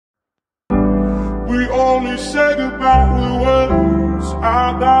only say goodbye with words.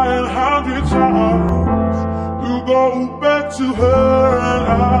 I die 100 times. You go back to her and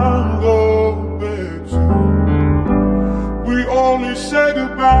I'll go back to you. We only say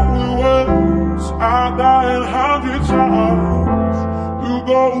goodbye with words. I die 100 times. You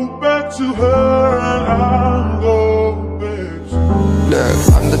go back to her and I'll go back to you. Look,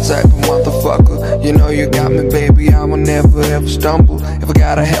 I'm the type of motherfucker, you know you got me, baby, I will never ever stumble. If I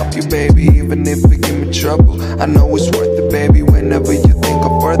gotta help you, baby, even if it give me trouble, I know it's worth it, baby, whenever you think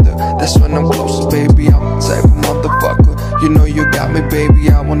of further. That's when I'm closer, baby, I'm the type of motherfucker, you know you got me, baby,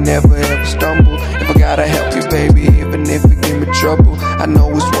 I will never ever stumble. If I gotta help you, baby, even if it give me trouble, I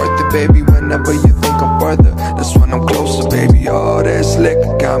know it's worth it, baby, whenever you think I'm further. That's when I'm closer, baby, all that slick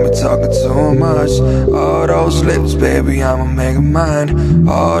got me talking too much. All those lips, baby, I'ma make it mine.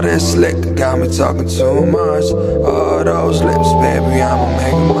 All that slick got me talking too much. All those lips, baby, I'ma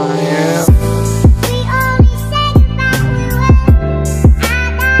make it mine, yeah.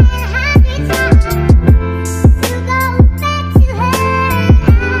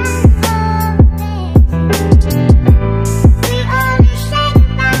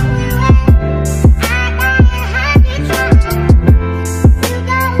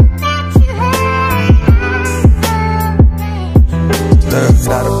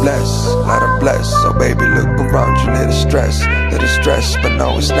 Lot of bless, so baby look around you, little stress, but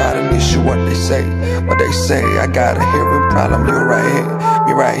no, it's not an issue what they say, I got a hearing problem, you're right here,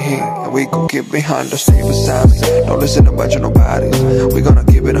 me right here, and we gon' get behind us, stay beside me, don't listen to bunch of nobodies, we gonna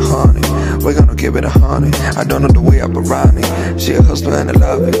give it 100, we gonna give it 100, I don't know the way up around it, she a hustler and I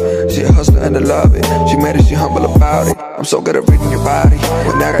love it, she a hustler and I love it, she made it, she humble about it, I'm so good at reading your body,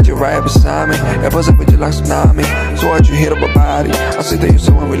 when I got you right beside me, that wasn't with you like tsunami, so hard you hit up my body, I see that you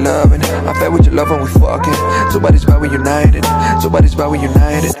so when we loving, I fed with your love when we fucking, somebody's why we united, somebody's why we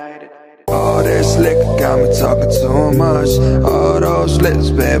united. All that slick got me talking too much. All those lips,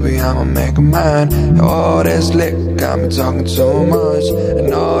 baby, I'ma make 'em mine. All that slick got me talking too much.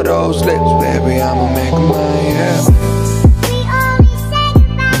 And all those lips, baby, I'ma make 'em mine, yeah.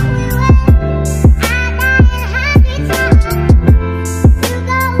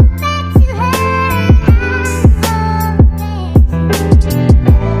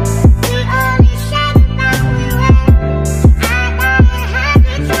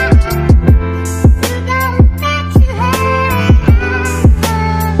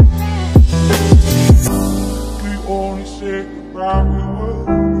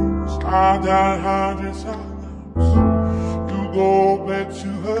 I died 100 times. You go back to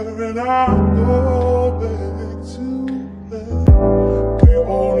her and I go